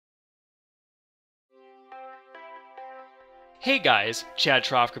Hey guys, Chad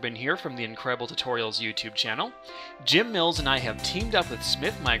Trofkerman here from the Incredible Tutorials YouTube channel. Jim Mills and I have teamed up with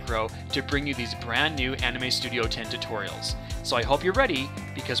Smith Micro to bring you these brand new Anime Studio 10 tutorials. So I hope you're ready,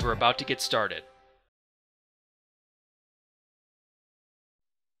 because we're about to get started.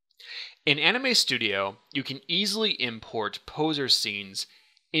 In Anime Studio, you can easily import poser scenes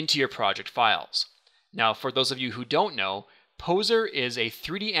into your project files. Now, for those of you who don't know, Poser is a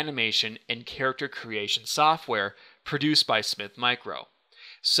 3D animation and character creation software produced by Smith Micro.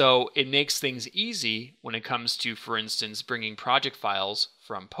 So it makes things easy when it comes to, for instance, bringing project files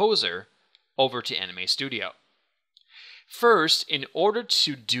from Poser over to Anime Studio. First, in order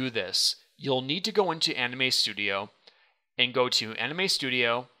to do this, you'll need to go into Anime Studio and go to Anime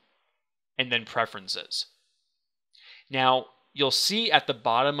Studio and then Preferences. Now, you'll see at the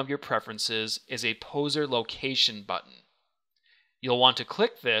bottom of your preferences is a Poser Location button. You'll want to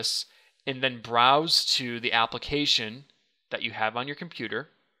click this and then browse to the application that you have on your computer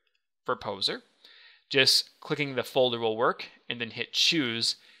for Poser. Just clicking the folder will work, and then hit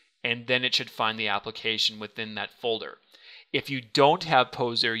choose, and then it should find the application within that folder. If you don't have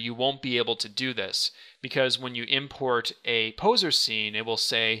Poser, you won't be able to do this, because when you import a Poser scene, it will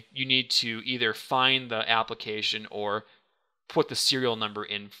say you need to either find the application or put the serial number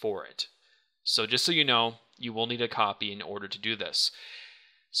in for it. So just so you know, you will need a copy in order to do this.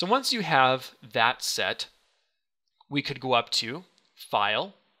 So once you have that set, we could go up to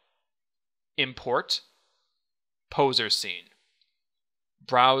File, Import, Poser Scene.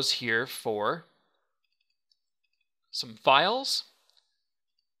 Browse here for some files.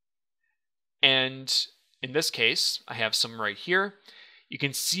 And in this case, I have some right here. You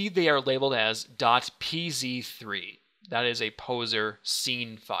can see they are labeled as .pz3. That is a Poser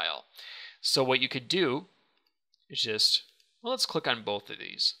scene file. So what you could do is just, well, let's click on both of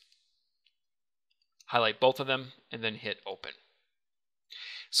these. Highlight both of them and then hit open.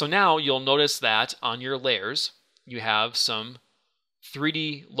 So now you'll notice that on your layers, you have some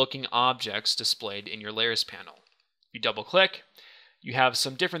 3D looking objects displayed in your layers panel. You double click, you have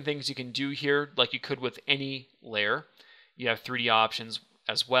some different things you can do here like you could with any layer. You have 3D options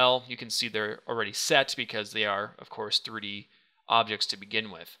as well. You can see they're already set because they are, of course, 3D objects to begin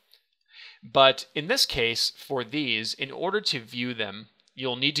with. But in this case, for these, in order to view them,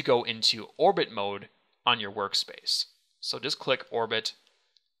 you'll need to go into orbit mode on your workspace. So just click orbit,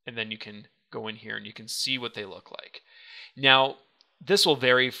 and then you can go in here and you can see what they look like. Now, this will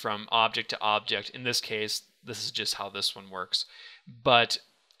vary from object to object. In this case, this is just how this one works. But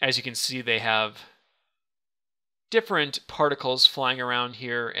as you can see, they have different particles flying around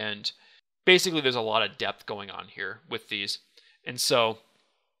here, and basically there's a lot of depth going on here with these. And so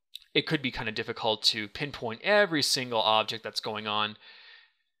it could be kind of difficult to pinpoint every single object that's going on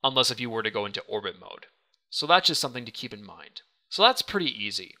unless if you were to go into orbit mode. So that's just something to keep in mind. So that's pretty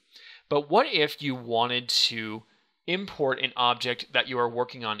easy. But what if you wanted to import an object that you are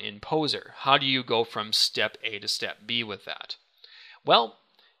working on in Poser? How do you go from step A to step B with that? Well,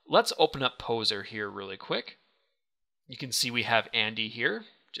 let's open up Poser here really quick. You can see we have Andy here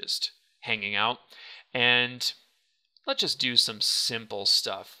just hanging out. And let's just do some simple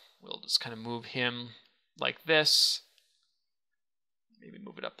stuff. We'll just kind of move him like this. Maybe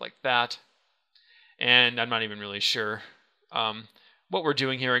move it up like that. And I'm not even really sure what we're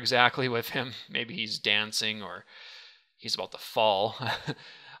doing here exactly with him. Maybe he's dancing or he's about to fall.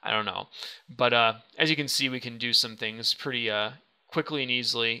 I don't know. But as you can see, we can do some things pretty quickly and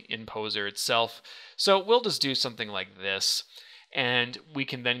easily in Poser itself. So we'll just do something like this. And we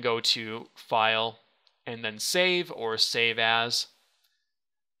can then go to File and then Save or Save As.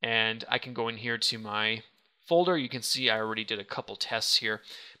 And I can go in here to my folder. You can see I already did a couple tests here,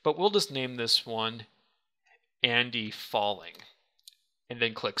 but we'll just name this one Andy Falling, and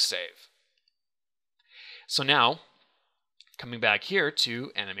then click Save. So now, coming back here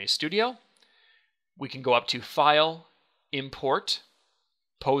to Anime Studio, we can go up to File, Import,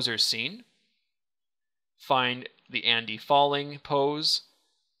 Poser Scene, find the Andy Falling pose,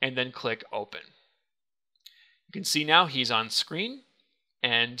 and then click Open. You can see now he's on screen.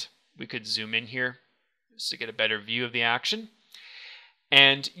 And we could zoom in here just to get a better view of the action.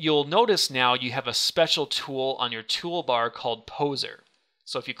 And you'll notice now you have a special tool on your toolbar called Poser.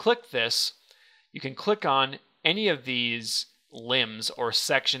 So if you click this, you can click on any of these limbs or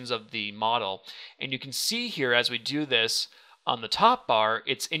sections of the model. And you can see here as we do this on the top bar,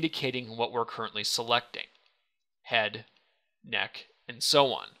 it's indicating what we're currently selecting. Head, neck, and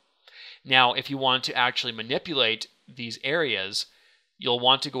so on. Now, if you want to actually manipulate these areas, you'll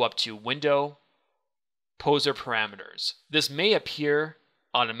want to go up to Window, Poser Parameters. This may appear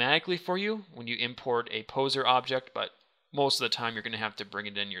automatically for you when you import a Poser object, but most of the time you're going to have to bring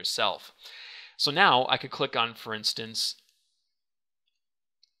it in yourself. So now I could click on, for instance,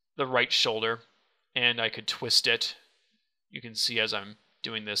 the right shoulder, and I could twist it. You can see as I'm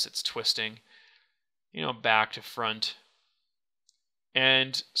doing this, it's twisting, back to front.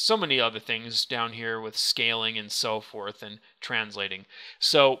 And so many other things down here with scaling and so forth and translating.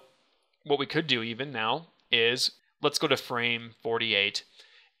 So what we could do even now is, let's go to frame 48,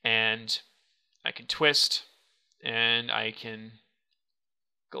 and I can twist, and I can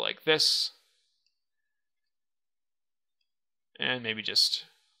go like this, and maybe just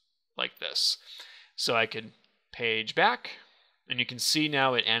like this. So I could page back, and you can see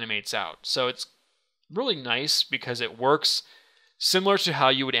now it animates out. So it's really nice because it works similar to how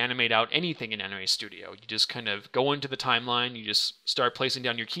you would animate out anything in Anime Studio. You just kind of go into the timeline, you just start placing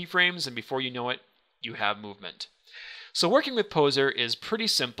down your keyframes, and before you know it, you have movement. So working with Poser is pretty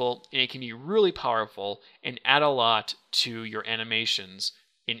simple, and it can be really powerful and add a lot to your animations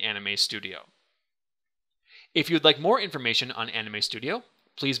in Anime Studio. If you'd like more information on Anime Studio,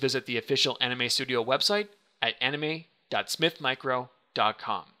 please visit the official Anime Studio website at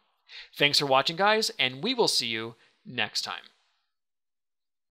anime.smithmicro.com. Thanks for watching, guys, and we will see you next time.